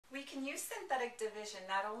use synthetic division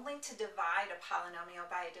not only to divide a polynomial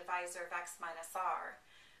by a divisor of x minus r,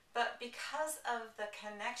 but because of the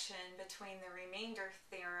connection between the remainder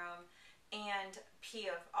theorem and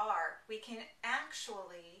P of r, we can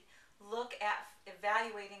actually look at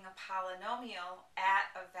evaluating a polynomial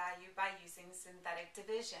at a value by using synthetic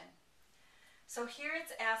division. So here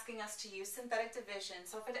it's asking us to use synthetic division.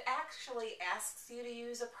 So if it actually asks you to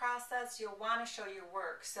use a process, you'll want to show your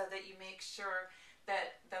work so that you make sure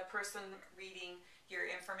that the person reading your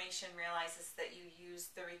information realizes that you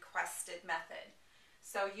use the requested method.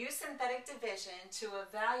 So use synthetic division to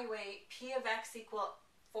evaluate P of x equal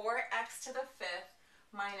 4x to the fifth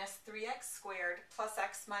minus 3x squared plus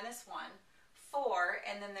x minus 1, 4,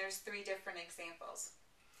 and then there's 3 different examples.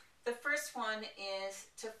 The first one is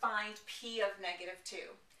to find P of negative 2.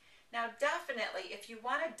 Now definitely, if you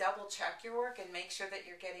want to double check your work and make sure that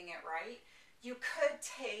you're getting it right, you could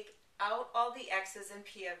take out all the x's in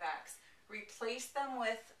P of x, replace them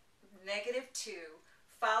with negative 2,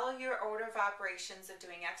 follow your order of operations of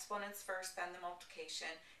doing exponents first, then the multiplication,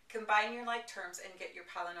 combine your like terms, and get your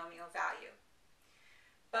polynomial value.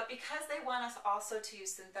 But because they want us also to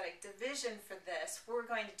use synthetic division for this, we're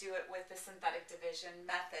going to do it with the synthetic division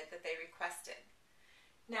method that they requested.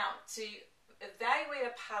 Now, to evaluate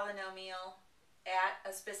a polynomial at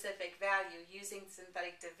a specific value using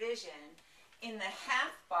synthetic division, in the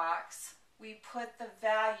half box, we put the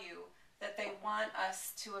value that they want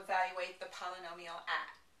us to evaluate the polynomial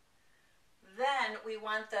at. Then we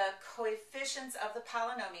want the coefficients of the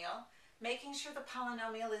polynomial, making sure the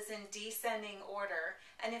polynomial is in descending order,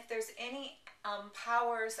 and if there's any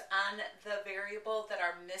powers on the variable that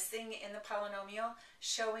are missing in the polynomial,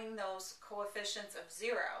 showing those coefficients of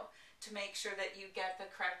 0 to make sure that you get the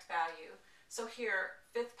correct value. So here,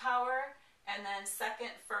 5th power, and then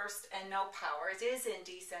 2nd, 1st, and no power. It is in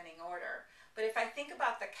descending order. But if I think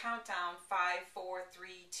about the countdown, 5, 4, 3,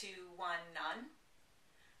 2, 1, none,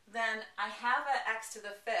 then I have an x to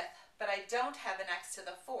the 5th, but I don't have an x to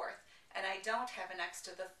the 4th, and I don't have an x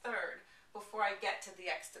to the 3rd before I get to the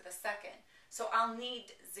x to the 2nd. So I'll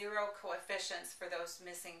need 0 coefficients for those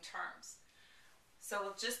missing terms. So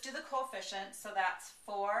we'll just do the coefficients. So that's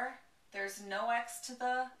 4, there's no x to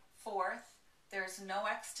the 4th, there's no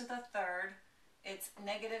x to the 3rd, it's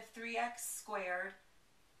negative 3x squared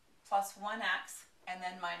plus 1x, and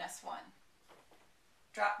then minus 1.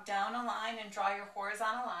 Drop down a line and draw your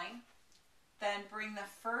horizontal line. Then bring the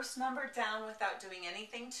first number down without doing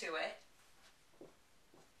anything to it.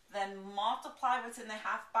 Then multiply what's in the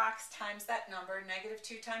half box times that number. Negative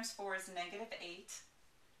 2 times 4 is negative 8.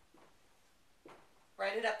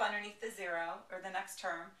 Write it up underneath the 0, or the next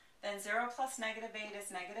term. Then 0 plus negative 8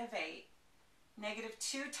 is negative 8. Negative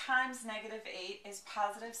 2 times negative 8 is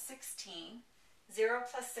positive 16. 0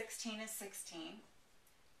 plus 16 is 16.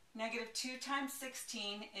 Negative 2 times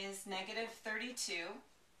 16 is negative 32.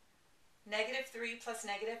 Negative 3 plus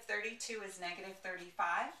negative 32 is negative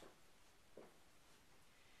 35.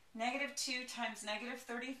 Negative 2 times negative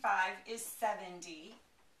 35 is 70.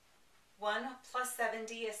 1 plus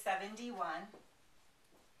 70 is 71.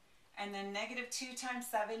 And then negative 2 times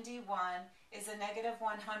 71 is a negative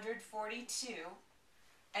 142.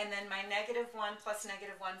 And then my negative 1 plus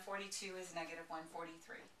negative 142 is negative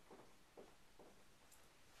 143.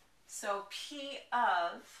 So P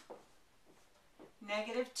of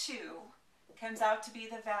negative 2 comes out to be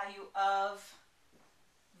the value of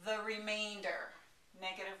the remainder,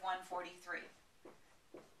 negative 143.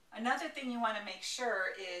 Another thing you want to make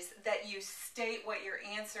sure is that you state what your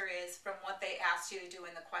answer is from what they asked you to do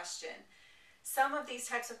in the question. Some of these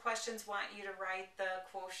types of questions want you to write the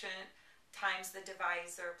quotient times the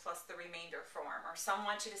divisor plus the remainder form, or some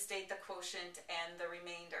want you to state the quotient and the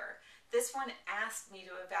remainder. This one asked me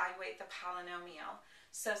to evaluate the polynomial.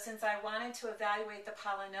 So since I wanted to evaluate the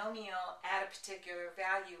polynomial at a particular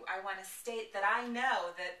value, I want to state that I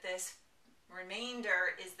know that this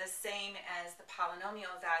remainder is the same as the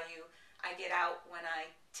polynomial value I get out when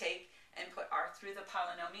I take and put r through the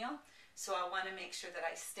polynomial. So I want to make sure that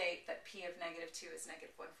I state that P of negative 2 is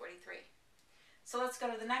negative 143. So let's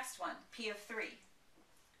go to the next one, P of 3.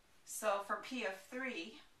 So for P of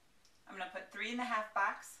 3, I'm going to put 3 in the half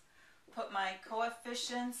box, put my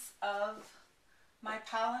coefficients of my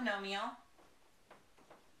polynomial,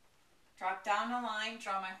 drop down a line,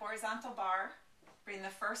 draw my horizontal bar, bring the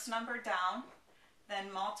first number down,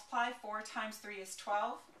 then multiply. 4 times 3 is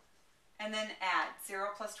 12, and then add. 0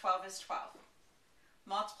 plus 12 is 12.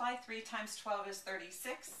 Multiply. 3 times 12 is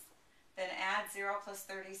 36, then add. 0 plus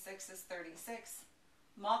 36 is 36.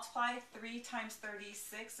 Multiply. 3 times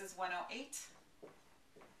 36 is 108,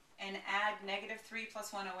 and add. Negative 3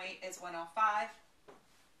 plus 108 is 105.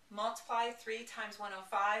 multiply 3 times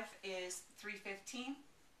 105 is 315.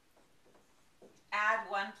 Add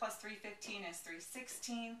 1 plus 315 is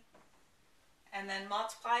 316. And then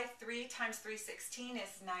multiply 3 times 316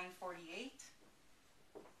 is 948.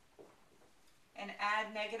 And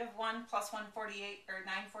add negative 1 plus 148, or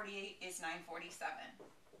 948 is 947.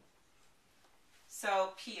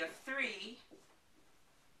 So P of 3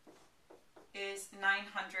 is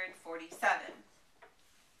 947.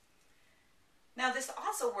 Now this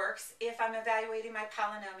also works if I'm evaluating my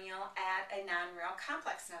polynomial at a non-real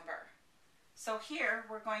complex number. So here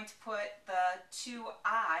we're going to put the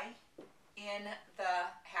 2i in the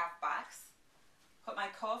half box, put my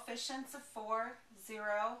coefficients of 4,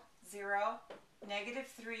 0, 0, negative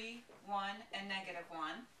 3, 1, and negative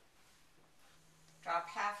 1. Drop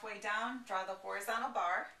halfway down, draw the horizontal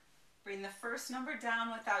bar, bring the first number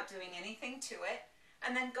down without doing anything to it,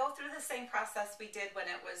 and then go through the same process we did when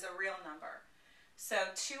it was a real number. So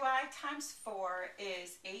 2i times 4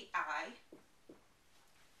 is 8i.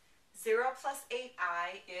 0 plus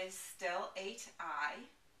 8i is still 8i.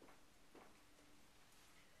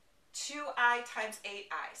 2i times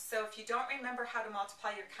 8i. So if you don't remember how to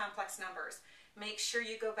multiply your complex numbers, make sure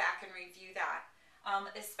you go back and review that,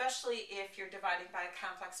 especially if you're dividing by a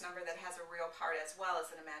complex number that has a real part as well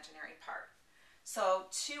as an imaginary part. So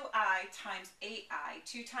 2i times 8i,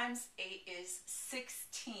 2 times 8 is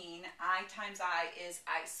 16, I times I is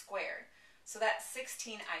I squared. So that's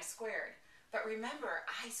 16i squared. But remember,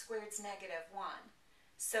 I squared is negative 1.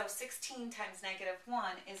 So 16 times negative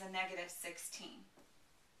 1 is a negative 16.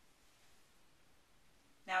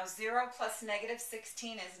 Now 0 plus negative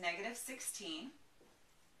 16 is negative 16.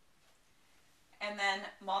 And then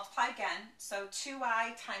multiply again. So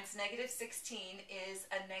 2i times negative 16 is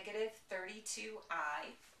a negative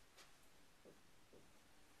 32i.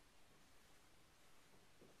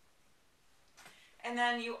 And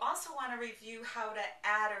then you also want to review how to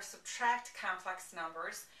add or subtract complex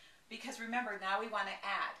numbers, because remember, now we want to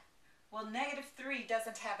add. Well, negative 3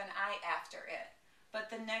 doesn't have an I after it, but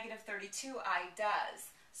the negative 32i does.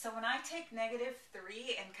 So when I take negative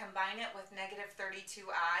 3 and combine it with negative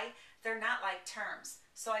 32i, they're not like terms.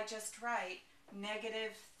 So I just write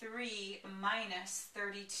negative 3 minus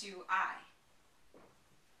 32i.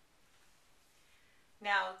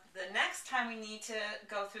 Now, the next time we need to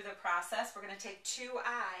go through the process, we're going to take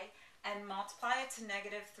 2i and multiply it to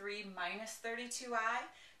negative 3 minus 32i.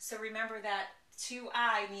 So remember that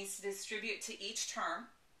 2i needs to distribute to each term.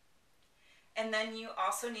 And then you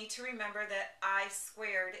also need to remember that I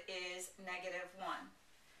squared is negative 1.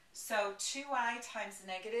 So 2i times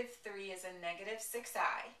negative 3 is a negative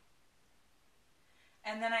 6i.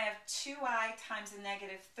 And then I have 2i times a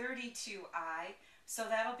negative 32i, so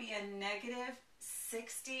that'll be a negative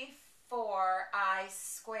 64i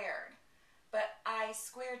squared. But I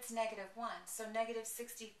squared is negative 1, so negative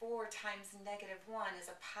 64 times negative 1 is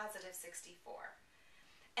a positive 64.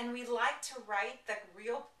 And we like to write the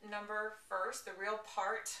real number first, the real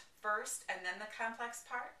part first, and then the complex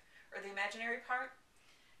part, or the imaginary part.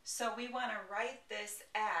 So we want to write this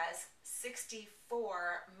as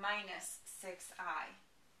 64 minus 6i.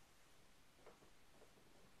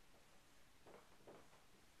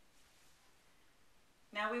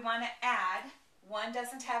 Now we want to add. 1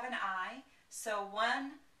 doesn't have an I, so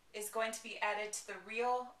 1 is going to be added to the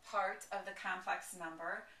real part of the complex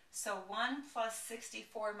number. So 1 plus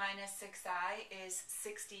 64 minus 6i is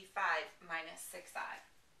 65 minus 6i.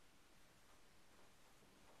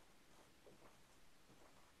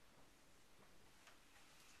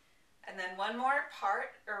 And then one more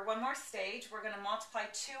part, or one more stage, we're going to multiply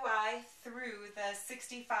 2i through the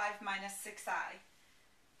 65 minus 6i.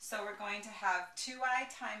 So we're going to have 2i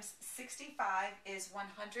times 65 is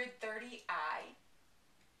 130i.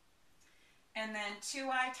 And then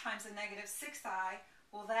 2i times a negative 6i,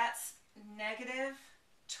 well, that's negative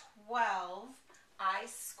 12i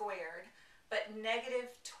squared. But negative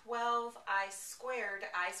 12i squared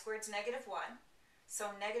is negative 1.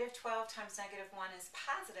 So negative 12 times negative 1 is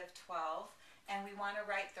positive 12. And we want to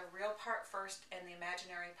write the real part first and the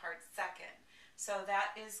imaginary part second. So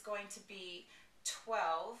that is going to be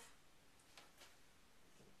 12.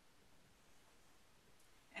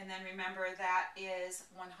 And then remember that is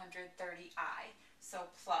 130i. So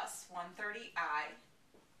plus 130i.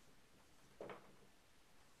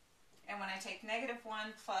 And when I take negative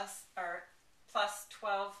 1 plus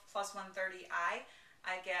 12 plus 130i,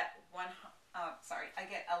 I get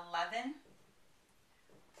 11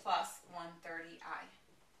 plus 130i.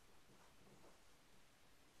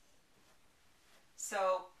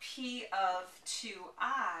 So P of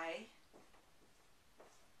 2i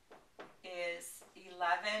is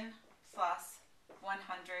 11 plus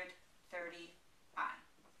 130i.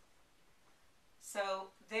 So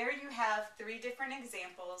there you have 3 different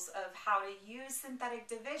examples of how to use synthetic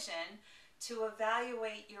division to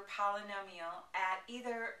evaluate your polynomial at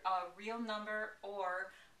either a real number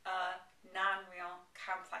or a non-real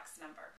complex number.